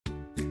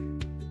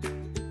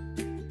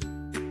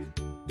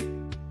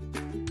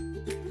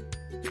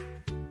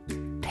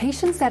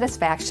Patient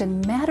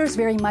satisfaction matters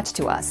very much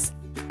to us.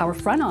 Our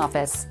front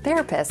office,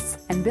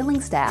 therapists, and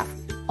billing staff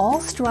all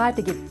strive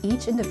to give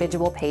each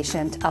individual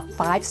patient a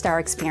 5-star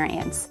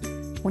experience.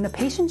 When a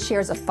patient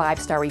shares a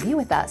 5-star review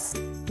with us,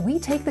 we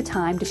take the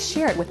time to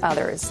share it with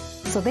others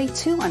so they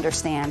too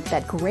understand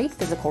that great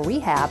physical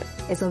rehab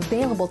is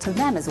available to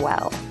them as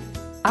well.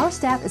 Our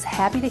staff is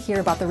happy to hear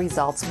about the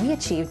results we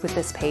achieved with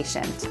this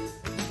patient.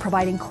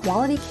 Providing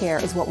quality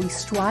care is what we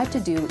strive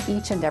to do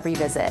each and every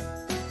visit.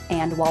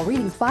 And while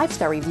reading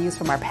 5-star reviews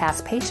from our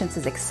past patients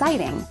is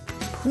exciting,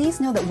 please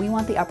know that we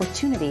want the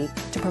opportunity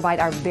to provide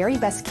our very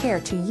best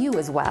care to you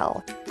as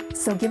well.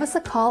 So give us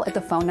a call at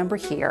the phone number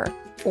here,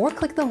 or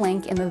click the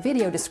link in the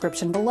video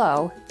description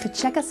below to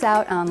check us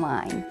out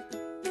online.